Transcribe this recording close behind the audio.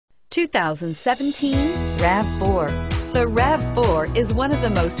2017 RAV4. The RAV4 is one of the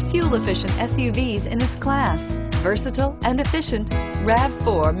most fuel-efficient SUVs in its class. Versatile and efficient,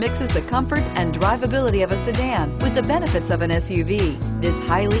 RAV4 mixes the comfort and drivability of a sedan with the benefits of an SUV. This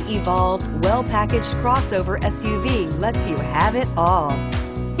highly evolved, well-packaged crossover SUV lets you have it all.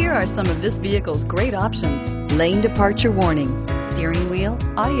 Here are some of this vehicle's great options: lane departure warning, steering wheel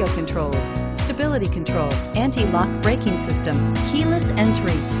audio controls, stability control, anti-lock braking system, keyless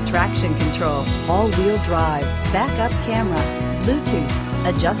entry, traction control, all-wheel drive, backup camera, Bluetooth,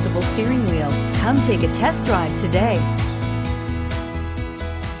 adjustable steering wheel. Come take a test drive today.